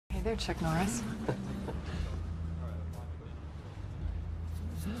Hey there, Chuck Norris.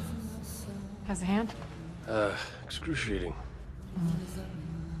 How's the hand? Excruciating.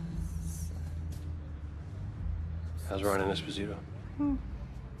 How's Ryan and Esposito?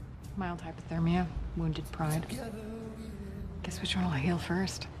 Mild hypothermia, wounded pride. Guess which one will heal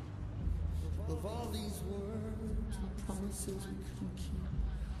first?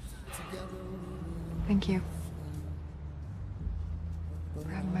 Thank you for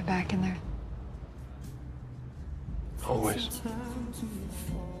having my back in there. Always.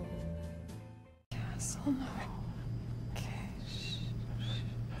 Castle, no. Okay.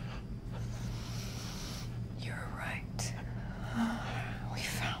 You're right. We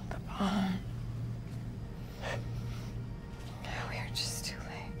found the bomb. We are just too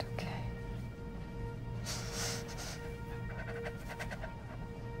late, okay?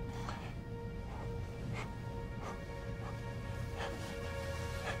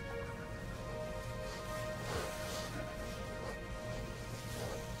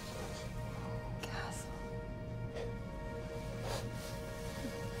 Castle.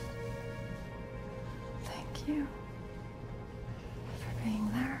 Thank you for being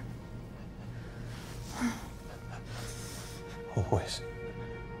there. Always.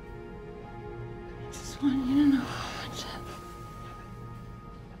 I just want you to know how much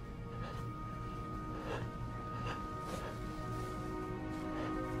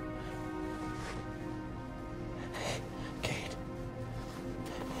Kate.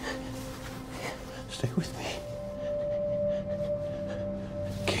 Stay with me.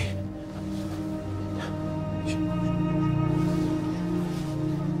 Kate.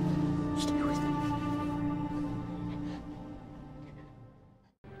 Stay with me.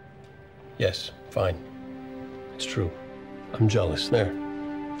 Yes, fine. It's true. I'm jealous. There.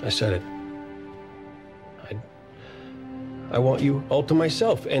 I said it. I want you all to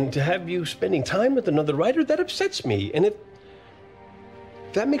myself, and to have you spending time with another writer, that upsets me. And if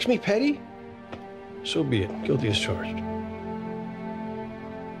that makes me petty, so be it. Guilty as charged.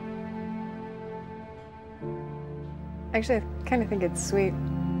 Actually, I kind of think it's sweet.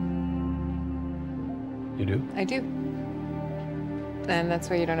 You do? I do. And that's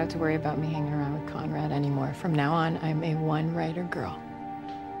why you don't have to worry about me hanging around with Conrad anymore. From now on, I'm a one-writer girl.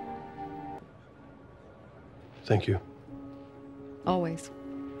 Thank you. Always.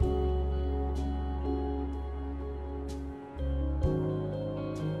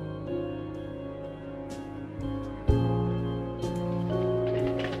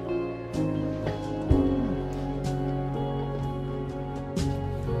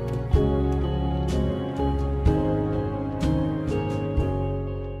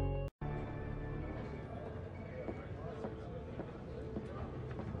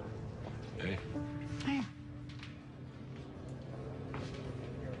 Hey. Hey.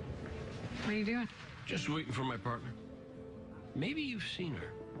 What are you doing? Just waiting for my partner. Maybe you've seen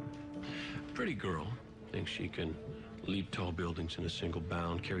her. Pretty girl. Thinks she can leap tall buildings in a single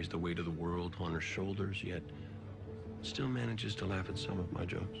bound, carries the weight of the world on her shoulders, yet still manages to laugh at some of my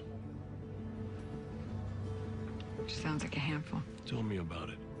jokes. She sounds like a handful. Tell me about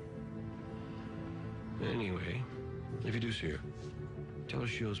it. Anyway, if you do see her, tell her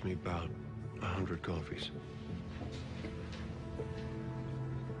she owes me about 100 coffees.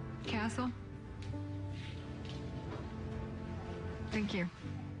 Castle? Thank you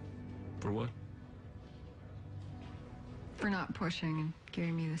For what? for not pushing and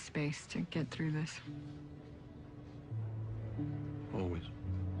giving me the space to get through this. Always.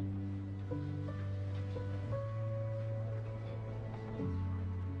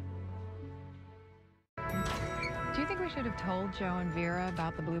 Do you think we should have told Joe and Vera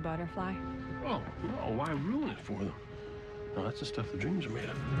about the blue butterfly? Oh, no, why ruin it for them? No, that's the stuff the dreams are made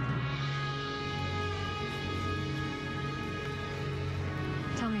of.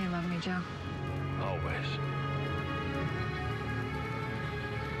 Tell me you love me, Joe. Always.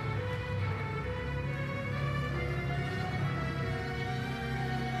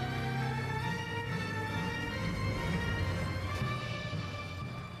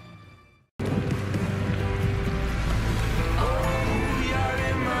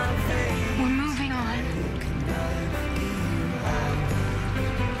 We're moving on.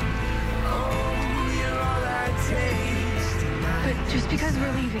 But just because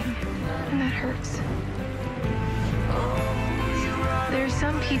we're leaving, and that hurts. There are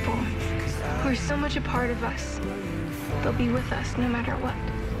some people who are so much a part of us, they'll be with us no matter what.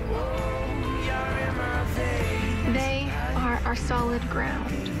 They are our solid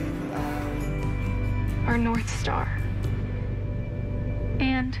ground, our North Star.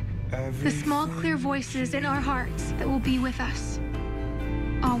 And the small, clear voices in our hearts that will be with us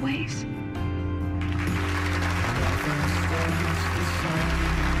Always.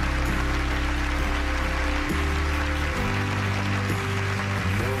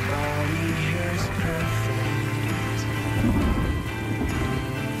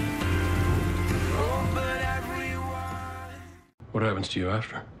 What happens to you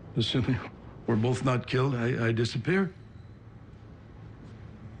after? Assuming we're both not killed, I disappear.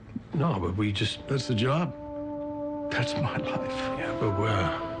 No, but we just... That's the job. That's my life. Yeah, but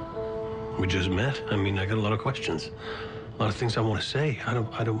we just met. I mean, I got a lot of questions. A lot of things I want to say. I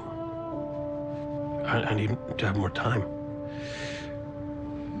need to have more time.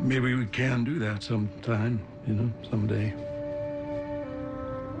 Maybe we can do that sometime, someday.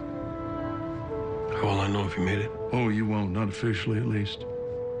 How will I know if you made it? Oh, you won't, not officially at least.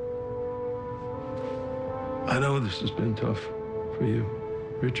 I know this has been tough for you,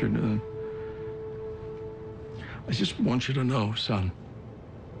 Richard. I just want you to know, son,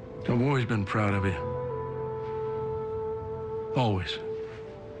 I've always been proud of you. Always.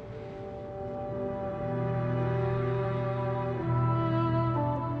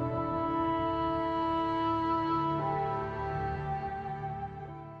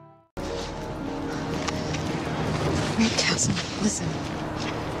 Castle, listen.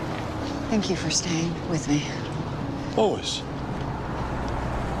 Thank you for staying with me. Always.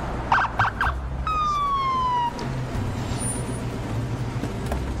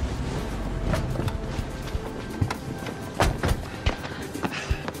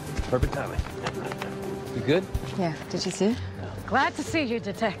 Perfect timing. You good? Yeah, did you see it? Glad to see you,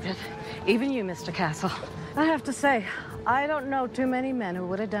 Detective. Even you, Mr. Castle. I have to say, I don't know too many men who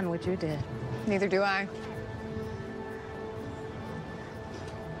would have done what you did. Neither do I.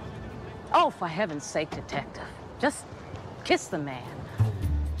 Oh, for heaven's sake, Detective. Just kiss the man.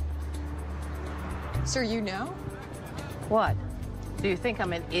 Sir, you know? What? Do you think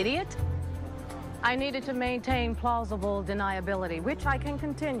I'm an idiot? I needed to maintain plausible deniability, which I can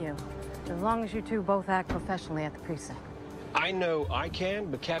continue, as long as you two both act professionally at the precinct. I know I can,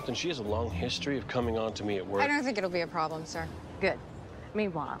 but Captain, she has a long history of coming on to me at work. I don't think it'll be a problem, sir. Good.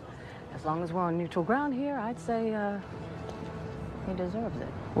 Meanwhile, as long as we're on neutral ground here, I'd say, he deserves it.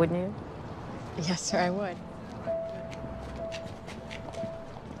 Wouldn't you? Yes, sir, I would.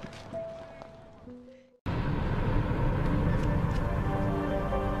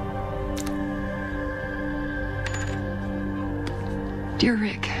 Dear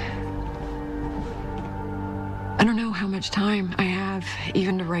Rick, I don't know how much time I have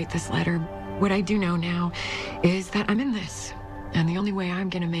even to write this letter. What I do know now is that I'm in this, and the only way I'm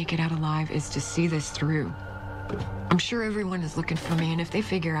gonna make it out alive is to see this through. I'm sure everyone is looking for me, and if they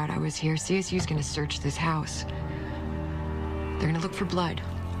figure out I was here, CSU's gonna search this house. They're gonna look for blood,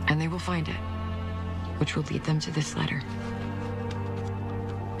 and they will find it, which will lead them to this letter.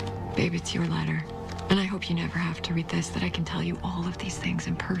 Babe, it's your letter. And I hope you never have to read this, that I can tell you all of these things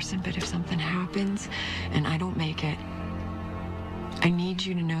in person, but if something happens and I don't make it, I need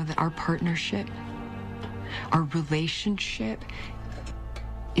you to know that our partnership, our relationship,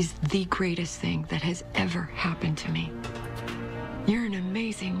 is the greatest thing that has ever happened to me. You're an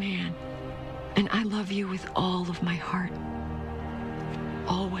amazing man, and I love you with all of my heart.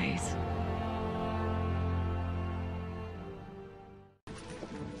 Always.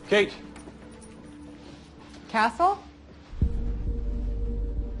 Kate! Castle?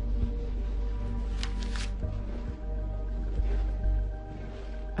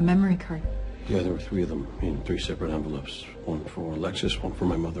 A memory card. Yeah, there were 3 of them in 3 separate envelopes. One for Alexis, one for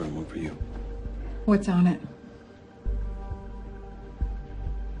my mother, and one for you. What's on it?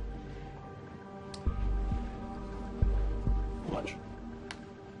 Lunch.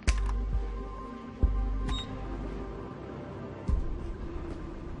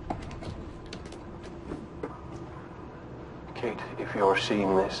 Kate, if you're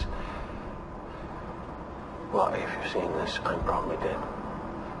seeing this, well, if you're seeing this, I'm probably dead.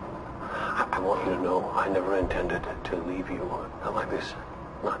 I want you to know I never intended to leave you like this.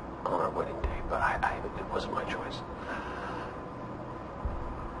 Not on our wedding day, but it wasn't my choice.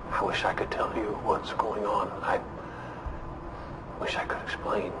 I wish I could tell you what's going on. I wish I could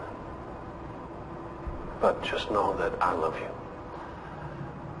explain. But just know that I love you.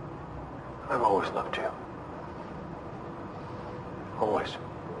 I've always loved you. Always.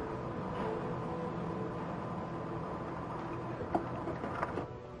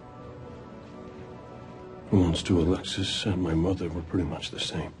 The ones to Alexis and my mother were pretty much the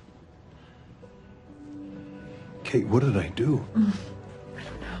same. Kate, what did I do? I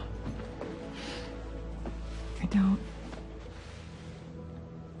don't know. I don't.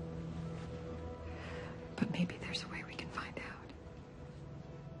 But maybe there's a way we can find out.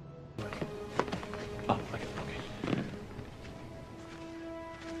 Oh, okay.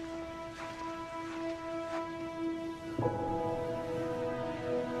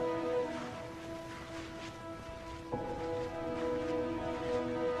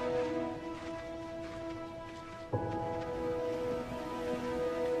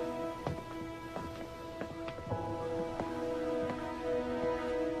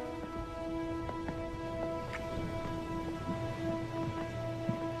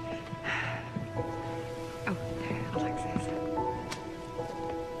 Oh, Alexis.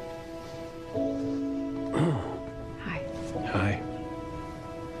 Hi. Hi.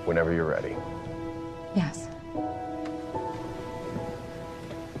 Whenever you're ready. Yes.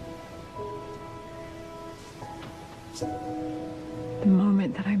 The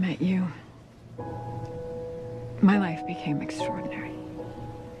moment that I met you, my life became extraordinary.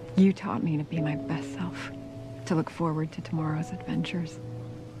 You taught me to be my best self, to look forward to tomorrow's adventures.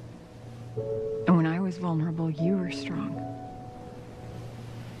 And when I was vulnerable, you were strong.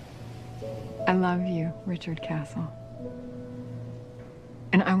 I love you, Richard Castle.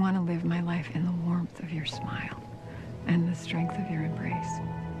 And I want to live my life in the warmth of your smile and the strength of your embrace.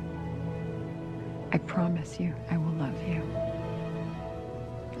 I promise you, I will love you.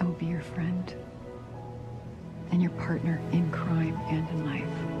 I will be your friend and your partner in crime and in life,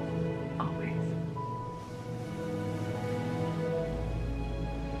 always.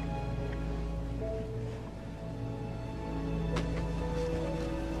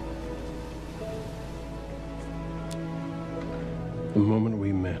 The moment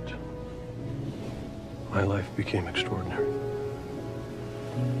we met, my life became extraordinary.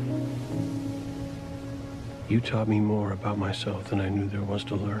 You taught me more about myself than I knew there was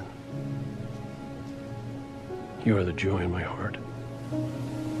to learn. You are the joy in my heart.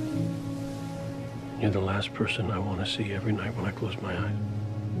 You're the last person I want to see every night when I close my eyes.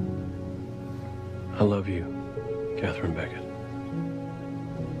 I love you, Catherine Beckett.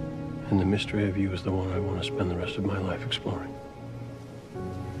 And the mystery of you is the one I want to spend the rest of my life exploring.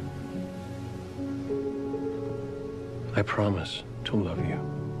 I promise to love you,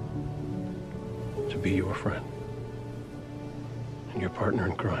 to be your friend, and your partner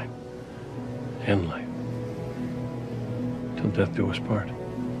in crime and life, till death do us part,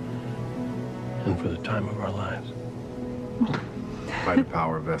 and for the time of our lives. By the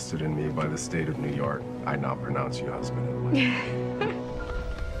power vested in me by the state of New York, I now pronounce you husband and wife.